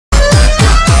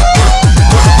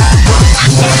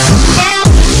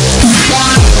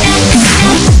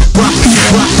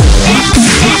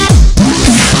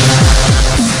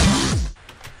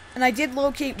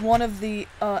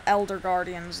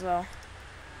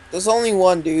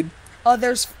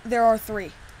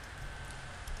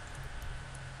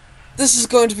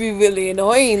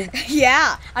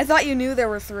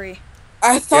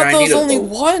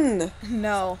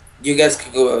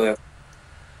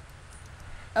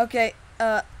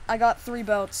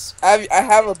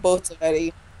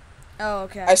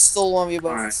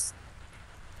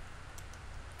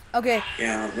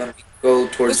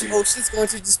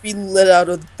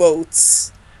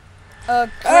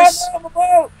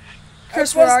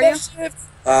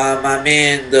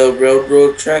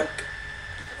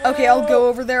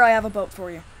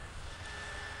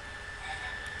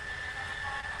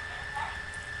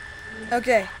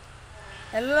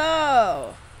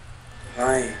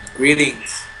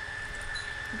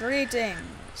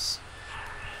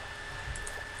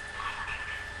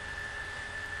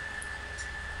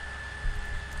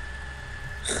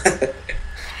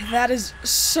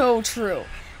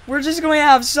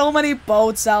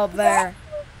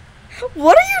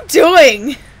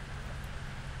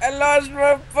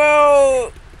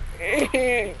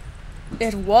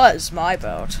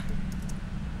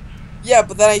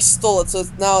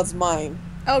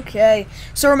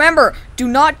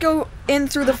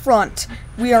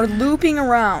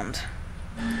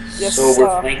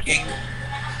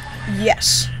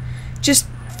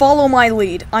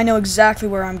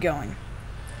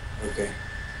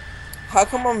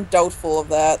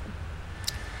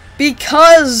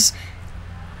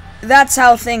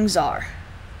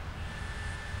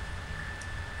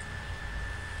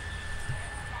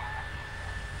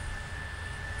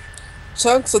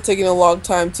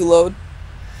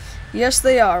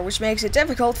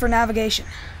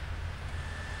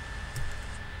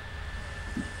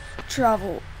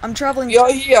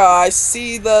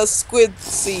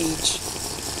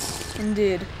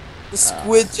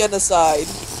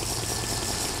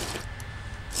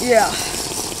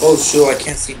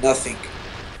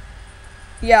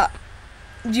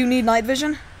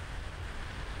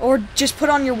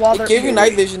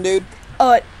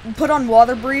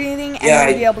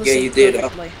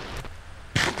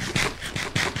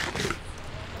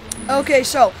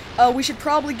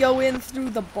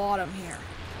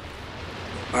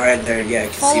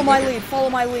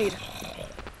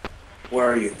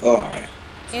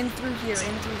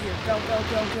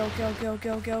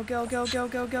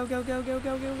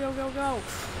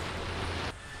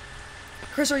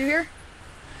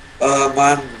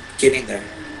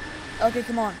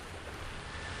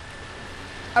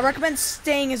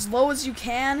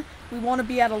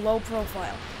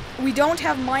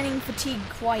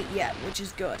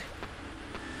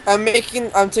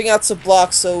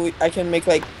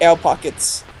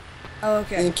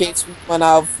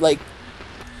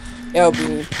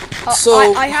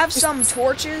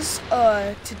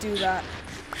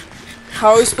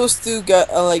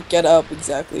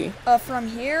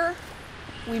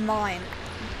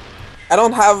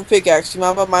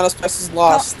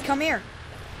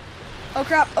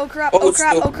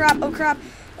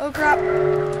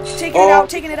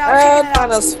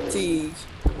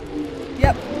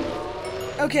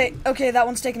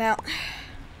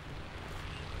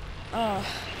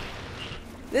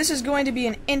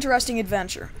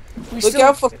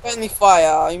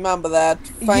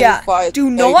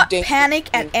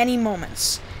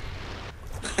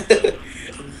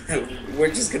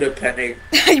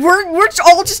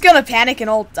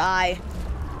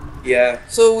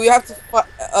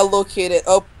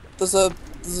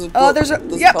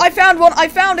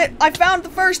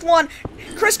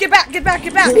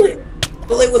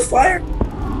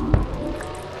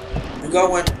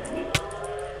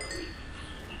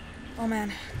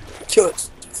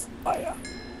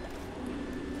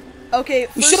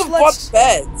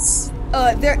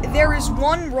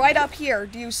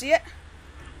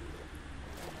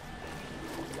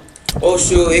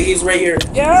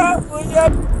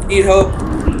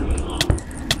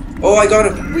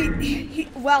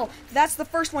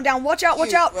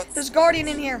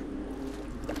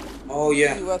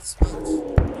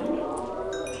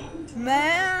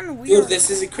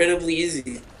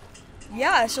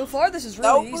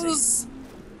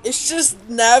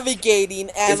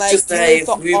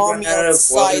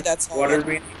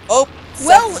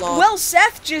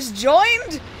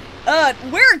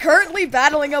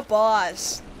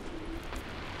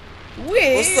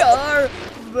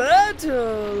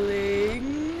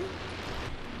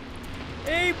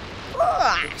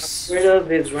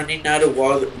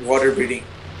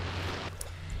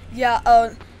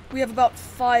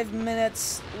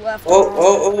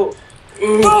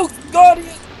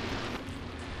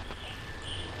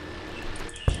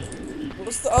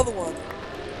What's the other one?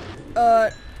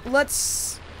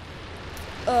 Let's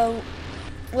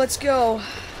go.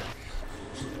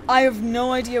 I have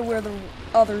no idea where the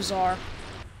others are.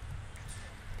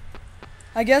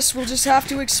 I guess we'll just have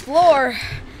to explore.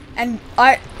 And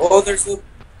Oh, there's a...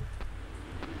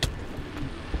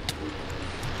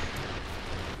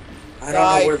 I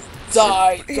don't know where...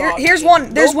 Die. here's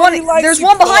one. There's one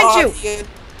behind you.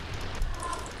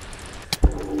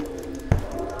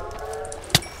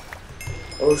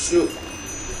 Oh, shoot.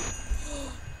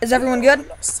 Is everyone good?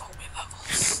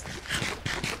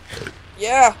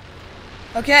 Yeah.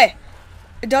 Okay.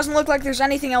 It doesn't look like there's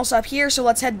anything else up here, so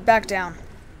let's head back down.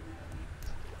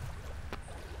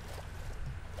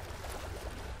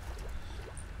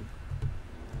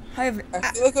 I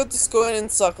feel like we're just going in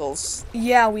circles.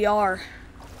 Yeah, we are.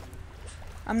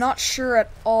 I'm not sure at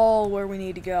all where we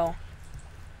need to go.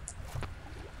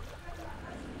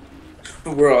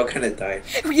 We're all gonna die.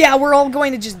 Yeah, we're all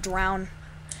going to just drown.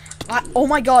 Oh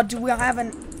my god, do we have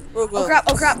an... Oh crap,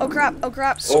 oh crap, oh crap, oh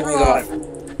crap, screw off.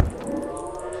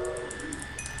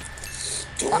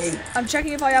 I'm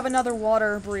checking if I have another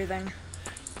water breathing.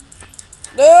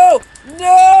 No!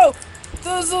 No!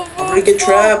 There's a I'm gonna get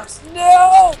trapped.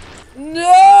 No!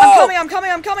 No! I'm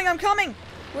coming!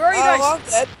 Where are you guys? I'm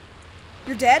dead.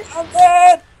 You're dead? I'm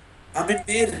dead! I'm in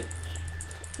mid.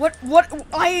 What,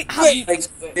 I have... Wait. Like,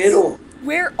 middle.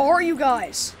 Where are you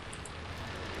guys?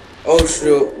 Oh,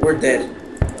 shoot. We're dead.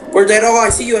 We're dead. Oh, I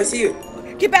see you.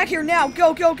 Get back here now!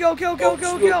 Go!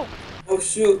 Oh,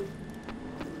 shoot.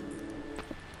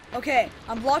 Okay,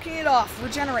 I'm blocking it off.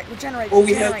 Regenerate. Oh,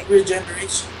 we have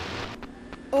regeneration.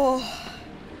 Oh,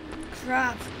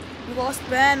 crap. We lost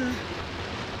Ben.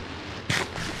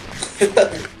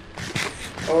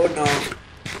 Oh, no.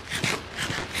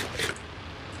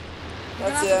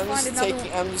 That's it.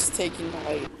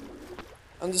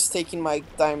 I'm just taking my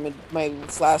diamond, my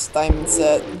last diamond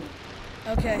set.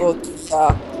 Okay. Go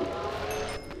to,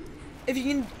 If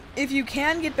you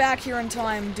can get back here in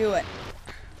time, do it.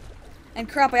 And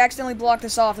crap, I accidentally blocked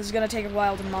this off. This is gonna take a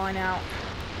while to mine out.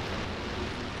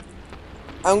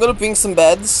 I'm gonna bring some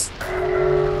beds.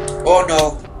 Oh,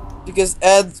 no. Because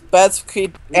beds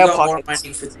create We air got more pockets.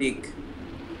 mining fatigue.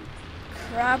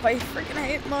 Crap, I freaking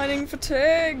hate mining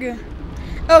fatigue.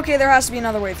 Okay, there has to be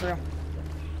another way through.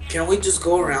 Can we just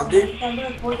go around it?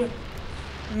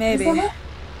 Maybe.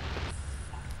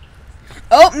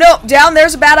 Oh, no, down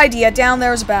there's a bad idea.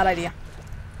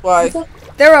 Why?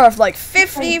 There are like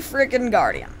 50 freaking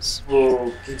guardians.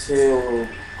 Oh, 15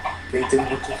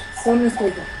 minutos. Son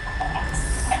estoico.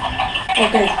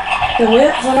 Ok,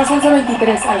 son las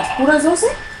 11:23, a las puras 12.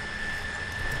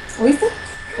 ¿Oíste?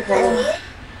 Por favor.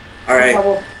 Alright. Por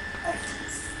favor.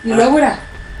 Y luego era.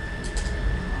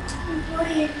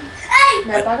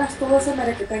 Me apagas todo ese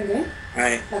merequetengue, ¿eh?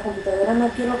 Alright. La computadora no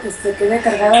quiero que se quede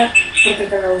cargada porque el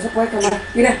cargador se puede quemar.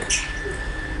 Mira.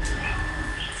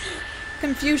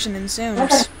 Confusion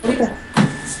ensues. Ahorita.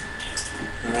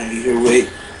 Alright, here, wait.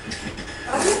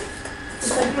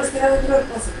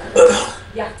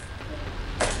 Ya.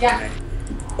 Ya.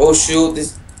 Oh, shoot.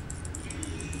 This.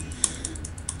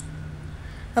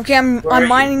 Okay, I'm Where are you?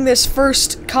 mining this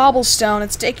first cobblestone.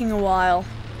 It's taking a while.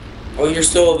 Oh, you're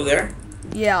still over there?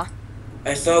 Yeah.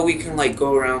 I thought we can, like,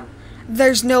 go around.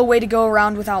 There's no way to go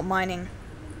around without mining.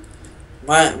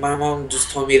 My mom just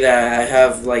told me that I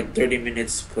have, like, 30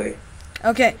 minutes to play.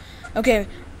 Okay.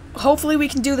 Hopefully we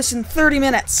can do this in 30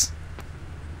 minutes.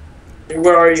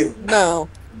 Where are you? No.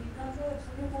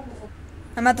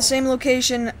 I'm at the same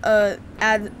location, at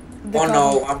the Oh,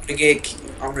 no. I'm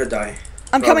gonna die.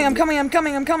 I'm coming.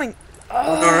 Oh,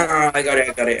 no. I got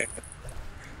it.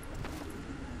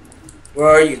 Where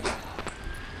are you?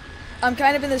 I'm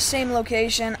kind of in the same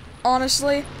location.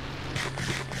 Honestly,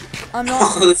 I'm not...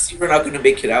 Oh, let's see, we're not gonna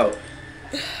make it out.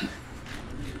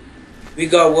 We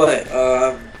got what?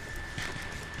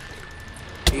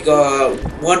 We got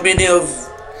 1 minute of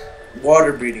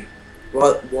water breathing.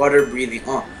 Water breathing.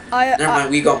 Oh, never mind.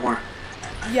 We got more.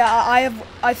 Yeah,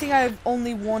 I think I have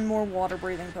only one more water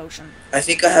breathing potion. I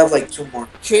think I have like 2 more.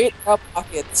 Create air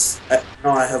pockets. No,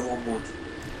 I have 1 more.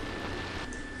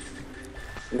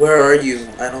 Where are you?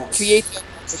 I don't see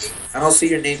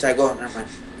your name tag. Oh, never mind.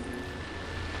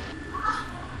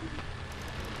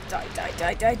 Die.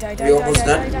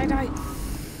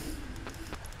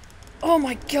 Oh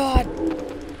my god.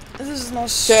 This is the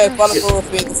most Okay, stress. follow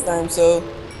with me this time, so...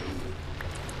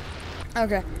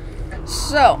 Okay.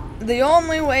 So, the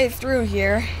only way through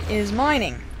here is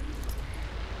mining.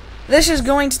 This is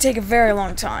going to take a very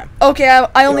long time. Okay,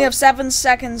 I only have 7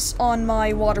 seconds on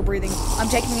my water breathing. I'm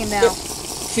taking it now.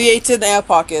 Create an air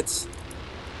pocket.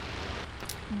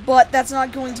 but that's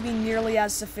not going to be nearly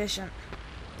as sufficient.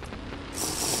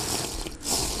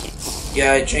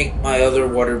 Yeah, I drank my other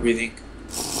water breathing.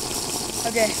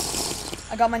 Okay,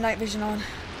 I got my night vision on.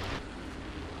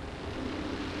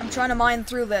 I'm trying to mine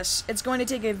through this. It's going to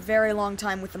take a very long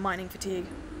time with the mining fatigue.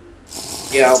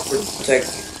 Yeah, I'll protect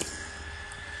you.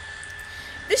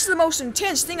 This is the most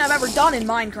intense thing I've ever done in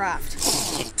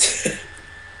Minecraft.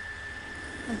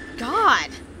 Oh, God.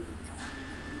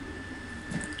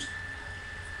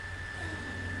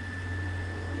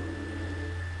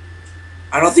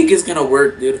 I don't think it's gonna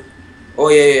work, dude. Oh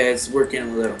yeah, it's working a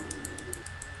little.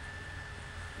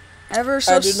 Ever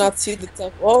so I do not see the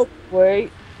temple. Oh,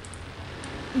 wait.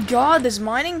 God, this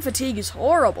mining fatigue is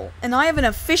horrible. And I have an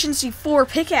efficiency 4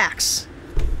 pickaxe.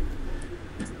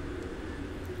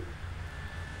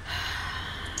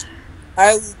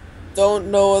 I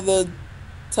don't know where the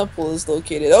temple is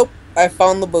located. Oh, I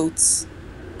found the boats.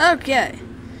 Okay.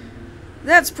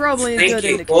 That's probably a good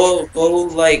indicator. Go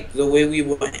like the way we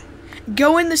went.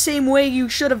 Go in the same way you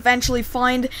should eventually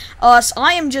find us.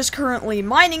 I am just currently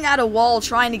mining at a wall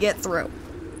trying to get through.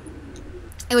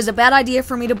 It was a bad idea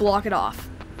for me to block it off.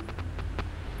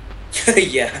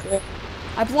 Yeah.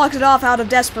 I blocked it off out of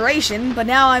desperation, but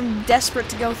now I'm desperate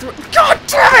to go through. God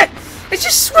damn it! I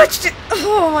just switched it!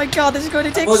 Oh my god, this is going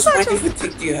to take so such much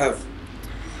fatigue do you have?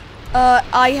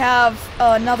 I have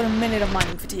another minute of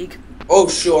mining fatigue. Oh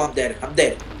sure, I'm dead. I'm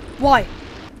dead. Why?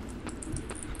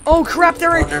 Oh crap,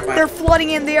 they're never flooding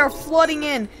in, they are flooding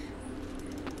in.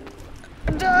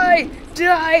 Die!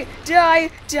 Die!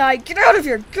 Die! Die! Get out of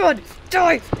here! Good!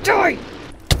 Die! Die!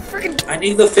 Freaking! I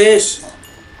need the fish.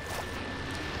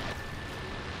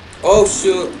 Oh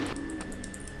shoot.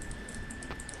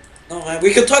 No man,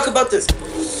 we can talk about this.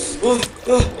 No!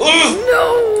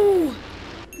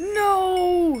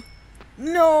 No!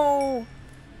 No!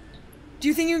 Do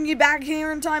you think you can get back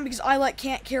here in time? Because I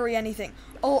can't carry anything.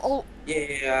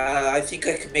 Yeah, I think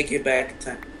I can make it back in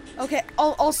time. Okay,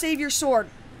 I'll save your sword.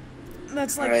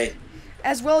 That's like Alright.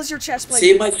 as well as your chest plate.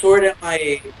 Save my sword and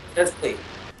my chest plate.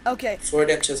 Okay.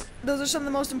 Sword and chest. Those are some of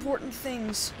the most important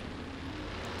things.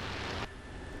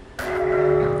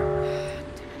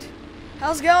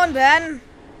 How's it going, Ben?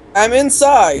 I'm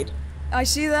inside. I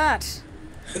see that.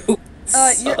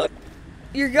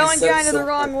 You're going kind of the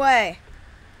wrong way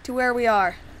to where we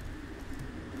are.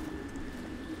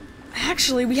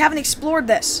 Actually, we haven't explored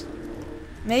this.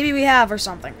 Maybe we have or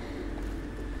something.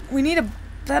 We need a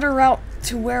better route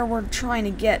to where we're trying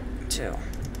to get to.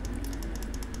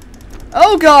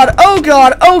 Oh god! Oh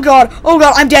god! Oh god! Oh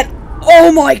god! I'm dead!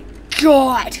 Oh my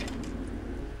god!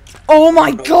 Oh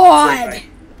my god!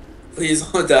 Please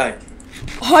don't die.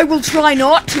 I will try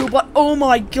not to, but oh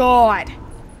my god!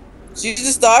 Did you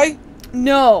just die?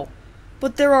 No,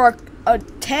 but there are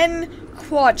 10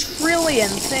 quadrillion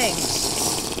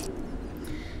things.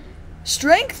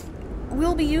 Strength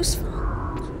will be useful.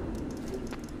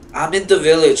 I'm in the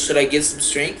village. Should I get some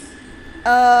strength?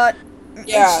 Yeah.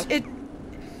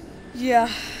 Yeah.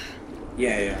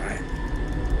 Yeah, right.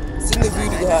 It's in the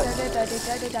beauty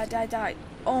hut.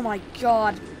 Oh my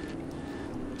god.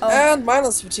 Oh. And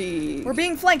minus fatigue. We're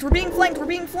being flanked, we're being flanked, we're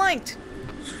being flanked.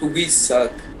 We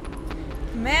suck.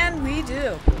 Man, we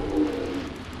do.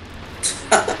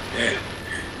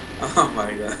 Oh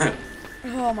my god.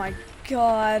 Oh my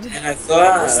god. And I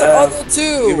thought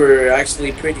we were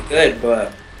actually pretty good,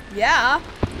 but yeah.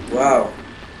 wow.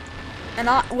 And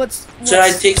what's should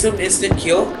I take some instant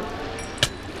heal?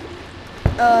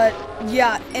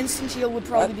 Yeah, instant heal would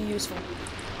probably be useful.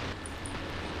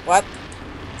 What?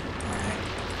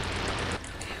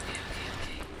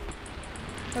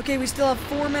 Okay, we still have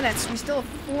 4 minutes. We still have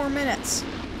 4 minutes.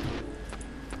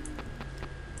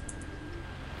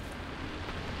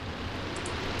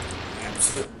 I'm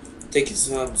just taking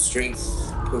some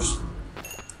strength push.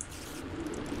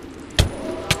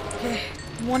 Okay,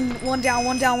 one down,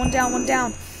 one down, one down, one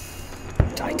down.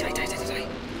 Die, die, die, die, die.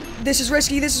 This is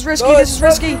risky, this is risky, this is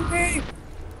risky.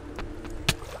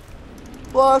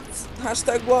 Blocked.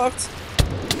 Hashtag blocked.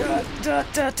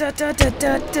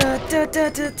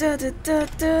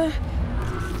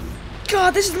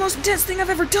 God, this is the most intense thing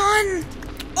I've ever done.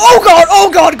 Oh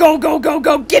god, go, go, go,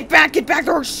 go. Get back,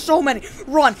 there are so many.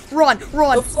 Run, run,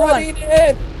 run, The flooding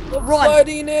in. The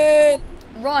flooding in.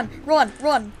 Run, run,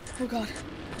 run. Oh god.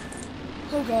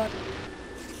 Oh god.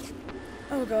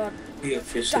 Oh god. We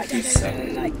officially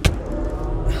Die.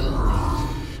 Holy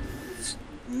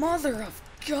mother of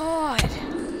God.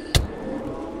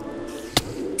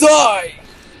 Die.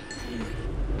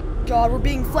 God, we're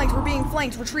being flanked, we're being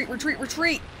flanked. Retreat, retreat,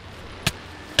 retreat.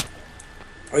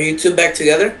 Are you two back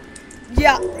together?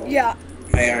 Yeah, yeah.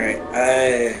 Alright.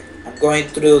 I'm going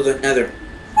through the nether.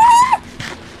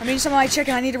 I'm eating some of my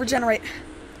chicken. I need to regenerate.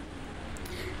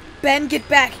 Ben, get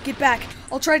back. Get back.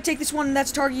 I'll try to take this one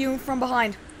that's targeting you from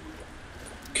behind.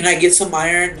 Can I get some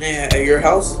iron at your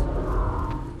house?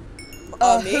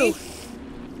 Who?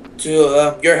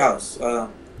 To your house.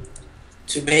 To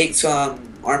make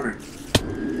some armor.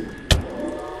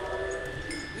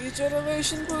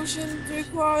 Regeneration potion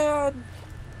required.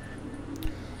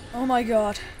 Oh my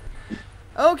god.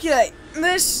 Okay,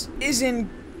 this is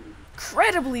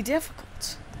incredibly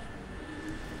difficult.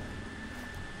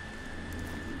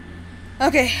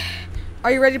 Okay,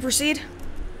 are you ready to proceed?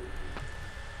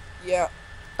 Yeah.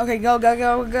 Okay, go, go,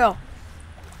 go, go.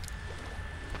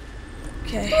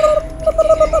 Okay.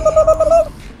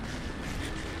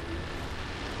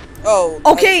 Oh.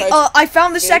 Okay, I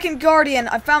found the second guardian.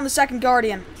 I found the second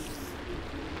guardian.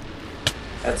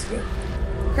 That's good.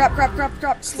 Crap, crap, crap,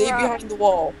 crap. Stay behind the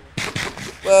wall.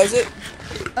 Where is it?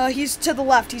 He's to the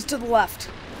left. He's to the left.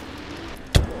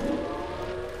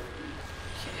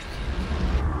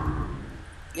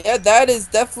 Yeah, that is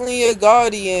definitely a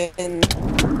guardian.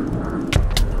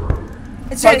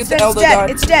 It's dead. It's dead. It's dead.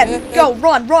 It's dead. Go,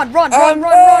 run, run, run, run, run,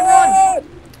 run, run.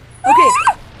 Okay,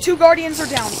 2 guardians are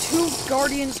down. 2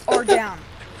 guardians are down.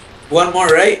 One more,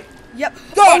 right? Yep.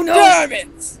 God oh no! Damn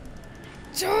it!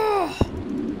 Oh.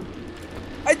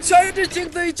 I tried to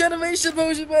drink the regeneration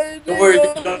potion, but it Don't worry.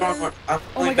 didn't. No. I'm Oh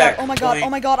going my back. god! Oh my god! Oh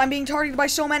my god! I'm being targeted by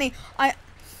so many. I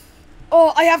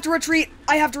have to retreat.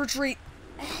 I have to retreat.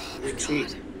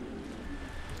 Retreat.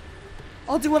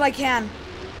 I'll do what I can.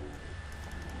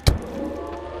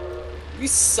 We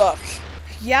suck.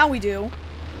 Yeah, we do.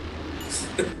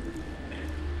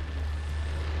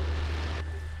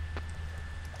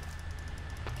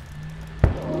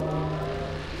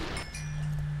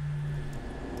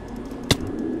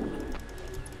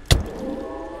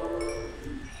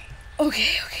 Okay.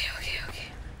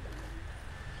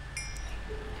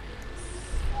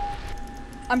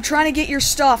 I'm trying to get your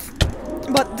stuff,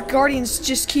 but the guardians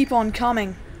just keep on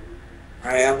coming.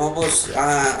 Alright, I'm almost,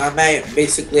 I'm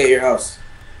basically at your house.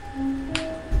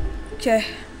 Okay.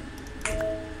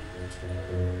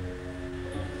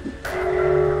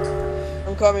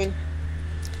 I'm coming.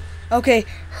 Okay,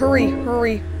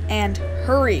 hurry, and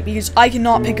hurry, because I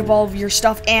cannot pick up all of your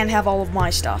stuff and have all of my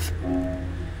stuff.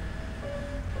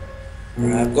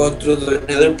 Alright, I'm going through the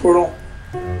nether portal.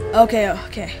 Okay.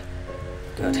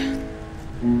 Good.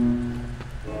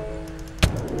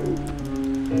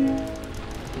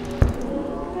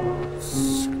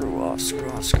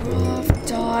 Screw off.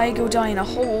 Die. Go die in a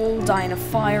hole. Die in a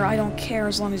fire. I don't care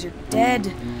as long as you're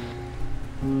dead.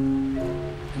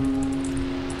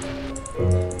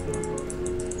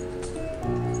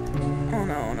 Oh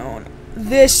no.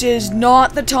 This is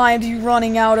not the time to be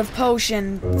running out of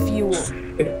potion fuel.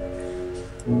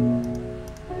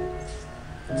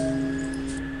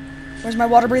 Where's my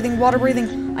water breathing? Water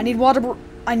breathing. I need water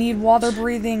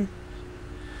breathing.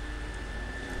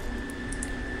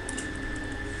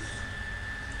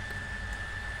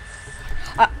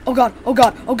 Oh god.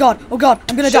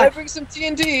 I'm gonna die. Should I bring some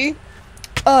TNT?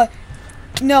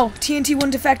 No. TNT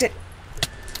wouldn't affect it.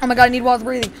 Oh my god, I need water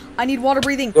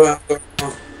breathing. Go on.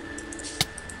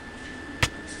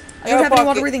 I don't have any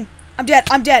water breathing. I'm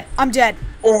dead.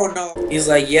 Oh no. He's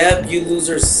like, yep, you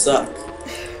losers suck.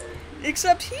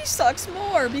 Except he sucks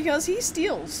more because he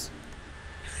steals.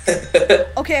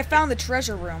 Okay, I found the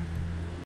treasure room.